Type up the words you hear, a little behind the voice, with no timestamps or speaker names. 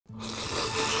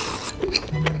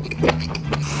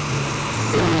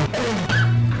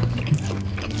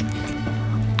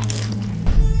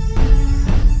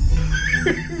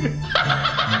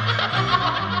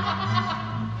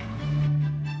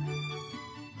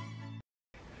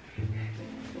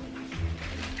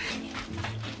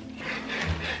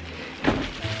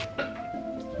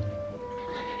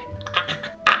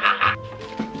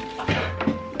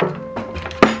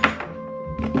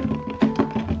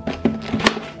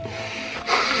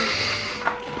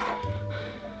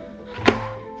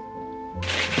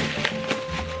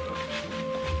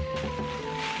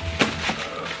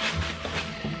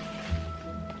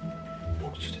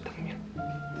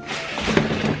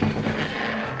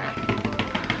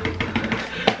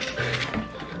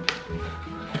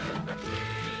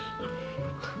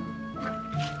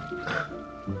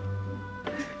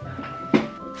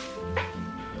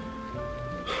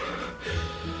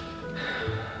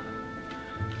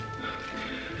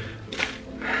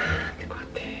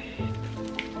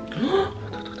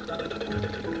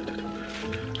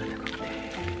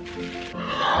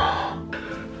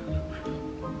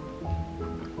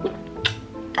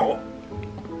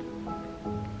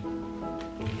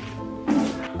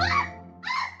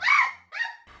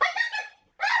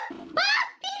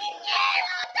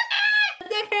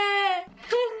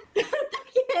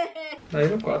나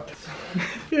이럴 것 같았어.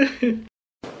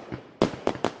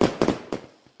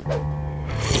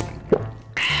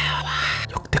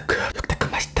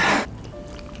 역대급 맛있다.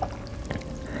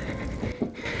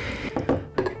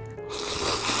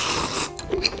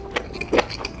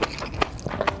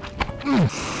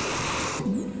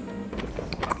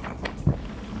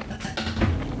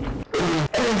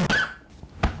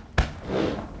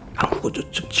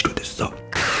 항우고저증 치료됐어.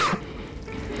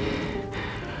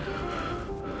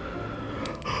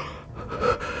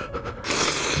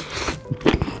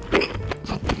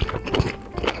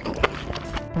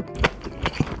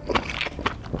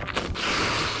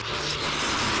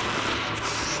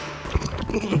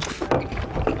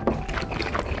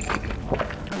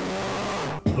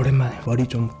 오랜만에 머리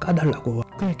좀 까달라고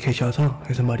계셔서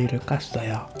그래서 머리를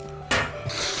깠어요.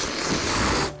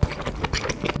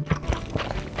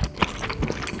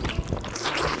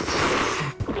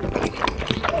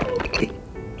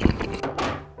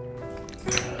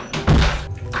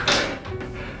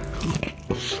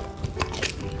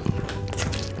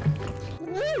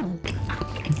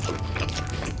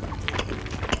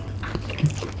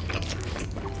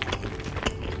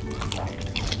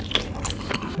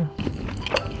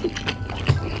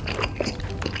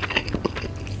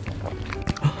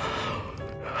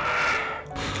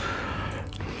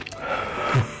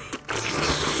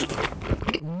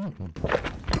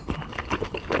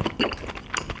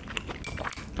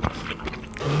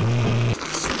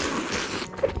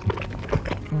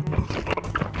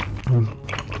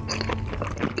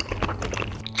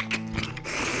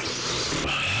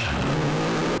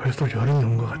 벌써 여름이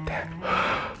온 것 같아.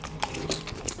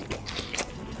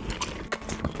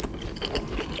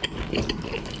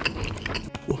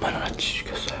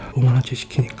 시켰어요. 5만원치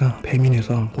시키니까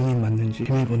배민에서 공인 맞는지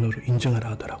비밀번호로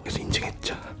인증하라 하더라고. 그래서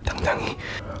인증했죠. 당당히.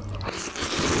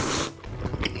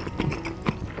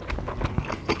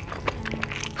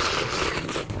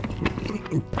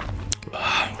 와,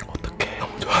 어떡해.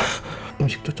 너무 좋아.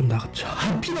 음식도 좀 나갔죠.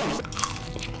 필요 없어.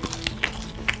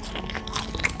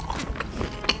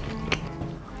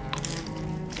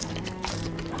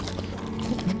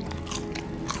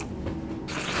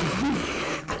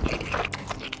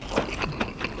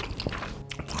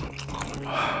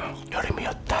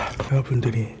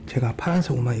 여러분들이 제가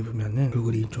파란색 옷만 입으면은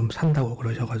얼굴이 좀 산다고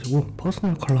그러셔가지고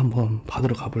퍼스널 컬러 한번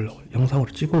받으러 가보려고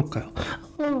영상으로 찍어올까요?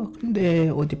 근데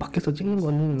어디 밖에서 찍는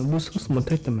거는 물스러스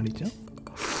못하겠단 말이죠.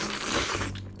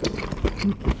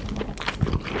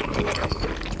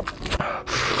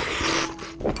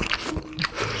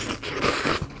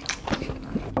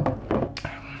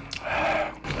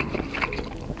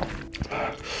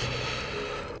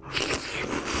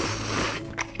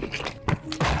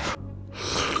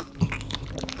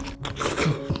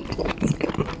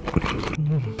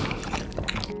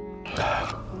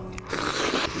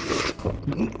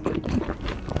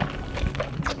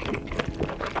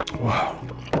 와.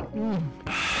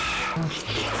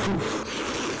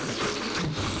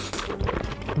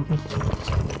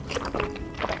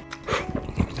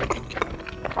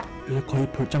 이제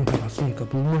거의 볼장 다 왔으니까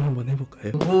물물 한번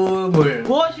해볼까요? 물물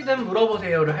무엇이든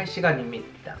물어보세요를 할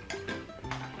시간입니다.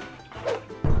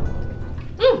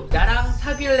 나랑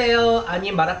사귈래요?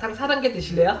 아님 마라탕 4단계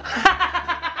드실래요?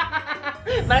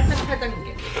 마라탕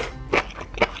 4단계.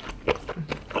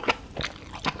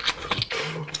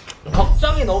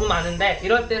 걱정이 걱정이 너무 많은데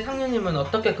이럴 때 상윤님은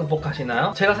어떻게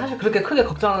극복하시나요? 제가 사실 그렇게 크게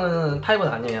걱정하는 타입은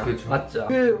아니에요. 그렇죠. 맞죠?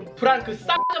 그 불안 그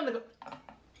싹 잡는 거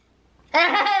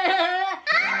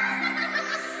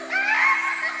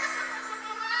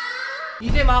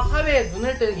이제 막 사회에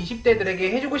눈을 뜨는 20대들에게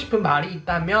해주고 싶은 말이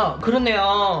있다면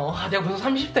그러네요. 내가 벌써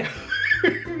 30대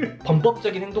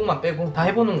범법적인 행동만 빼고 다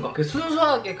해보는 거. 그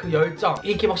순수하게 그 열정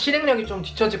이렇게 막 실행력이 좀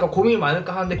뒤처질까 고민이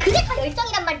많을까 하는데 그게 다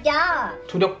열정이란 말이야.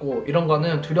 두렵고 이런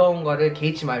거는 두려운 거를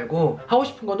개의치 말고 하고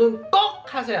싶은 거는 꼭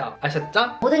하세요.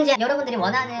 아셨죠? 뭐든지 여러분들이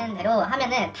원하는 대로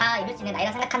하면은 다 이룰 수 있는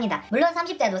나이라 생각합니다. 물론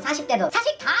 30대도 40대도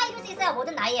사실 다 이룰 수 있어요.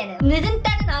 모든 나이에는. 늦은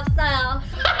때는 없어요.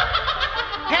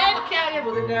 해피하게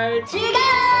모든 걸 지금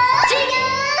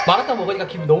마라탕 먹으니까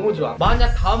기분이 너무 좋아.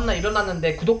 만약 다음날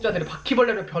일어났는데 구독자들이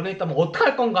바퀴벌레로 변해있다면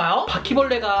어떡할 건가요?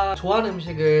 바퀴벌레가 좋아하는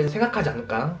음식을 생각하지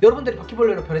않을까? 여러분들이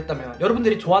바퀴벌레로 변했다면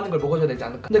여러분들이 좋아하는 걸 먹어줘야 되지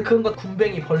않을까? 근데 그건 거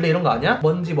군뱅이, 벌레 이런 거 아니야?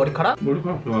 먼지, 머리카락?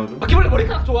 머리카락 좋아하죠? 바퀴벌레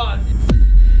머리카락 좋아하지.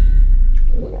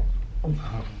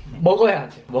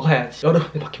 먹어야지.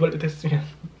 여러분이 바퀴벌레 됐으면.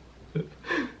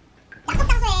 약속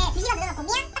장소에 2시간 늦어서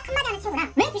미안? 딱 한마디 하는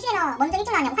친구랑 왜 2시간 먼저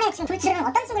일찍 나왔냐고 화내는 친구, 둘 중에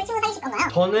어떤 친구를 친구 사이실 건가요?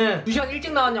 저는 2시간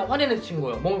일찍 나왔냐고 화내는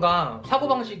친구예요. 뭔가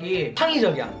사고방식이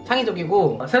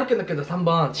창의적이고 새롭게 느껴져서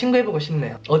한번 친구해보고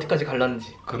싶네요. 어디까지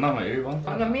갈랐는지. 그나마 1번?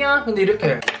 아, 미안. 근데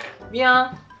이렇게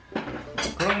미안.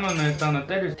 그러면 일단은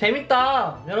때릴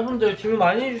재밌다. 여러분들 질문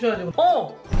많이 해주셔야지.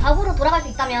 과거로 돌아갈 수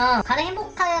있다면 가장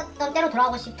행복했던 때로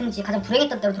돌아가고 싶은지 가장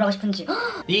불행했던 때로 돌아가고 싶은지.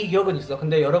 이 기억은 있어.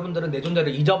 근데 여러분들은 내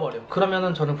존재를 잊어버려.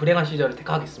 그러면은 저는 불행한 시절을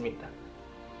택하겠습니다.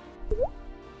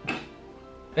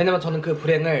 왜냐면 저는 그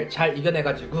불행을 잘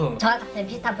이겨내가지고 저와 같은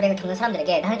비슷한 불행을 겪는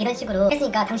사람들에게 나는 이런 식으로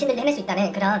했으니까 당신들도 해낼 수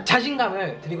있다는 그런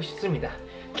자신감을 드리고 싶습니다.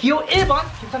 기호 1번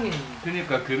김상민.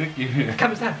 그니까 그 느낌이에요.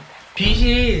 감사합니다.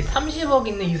 빚이 30억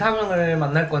있는 이상형을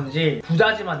만날 건지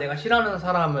부자지만 내가 싫어하는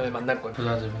사람을 만날 건지.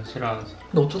 부자지만 싫어하는 사람.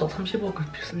 근데 어쩌다 30억을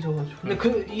빚을 져가지고.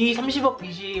 근데 이 30억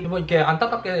빚이 뭐 이렇게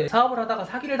안타깝게 사업을 하다가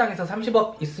사기를 당해서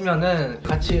 30억 있으면은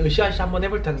같이 으쌰으쌰 한번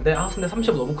해볼 텐데 근데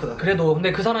 30억 너무 크다. 그래도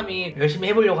근데 그 사람이 열심히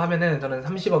해보려고 하면은 저는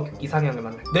 30억 이상형을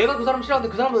만나요. 내가 그 사람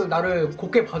싫어하는데 그 사람을 나를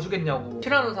곱게 봐주겠냐고.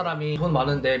 싫어하는 사람이 돈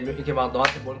많은데 이렇게 막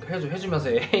너한테 뭘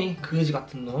해주면서 에이 그지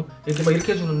같은 놈 이렇게 막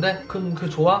이렇게 해주는데 그럼 그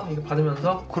좋아? 이거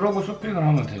받으면서 그러고 쇼핑을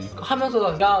하면 되니까.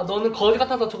 하면서 야 너는 거지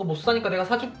같아서 저거 못 사니까 내가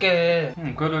사줄게.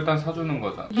 그래도 일단 사주는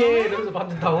거잖아. 예 이러면서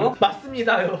받는다고?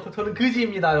 맞습니다요. 저는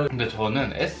그지입니다요. 근데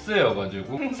저는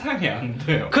S여가지고 상상이 안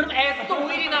돼요. 그럼 S도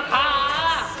 5일이나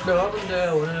가! 네,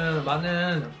 여러분들 오늘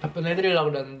많은 답변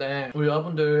해드리려고 그랬는데 우리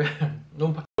여러분들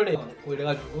너무 바꿀래요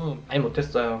이래가지고 많이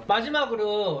못했어요.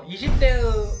 마지막으로 20대의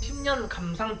 10년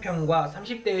감상평과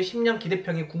 30대의 10년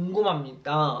기대평이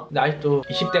궁금합니다. 근데 아직도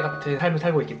 20대 같은 삶을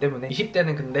살고 있기 때문에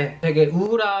 20대는 근데 되게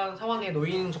우울한 상황에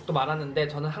놓인 적도 많았는데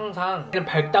저는 항상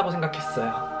밝다고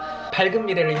생각했어요. 밝은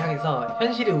미래를 향해서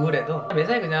현실이 우울해도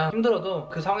매사에 그냥 힘들어도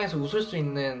그 상황에서 웃을 수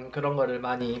있는 그런 거를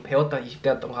많이 배웠던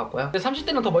 20대였던 것 같고요. 근데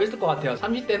 30대는 더 멋있을 것 같아요.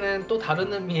 30대는 또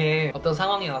다른 의미의 어떤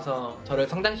상황이 와서 저를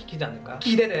성장시키지 않을까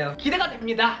기대돼요. 기대가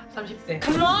됩니다. 30대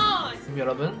컴온! 그럼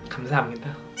여러분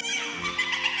감사합니다.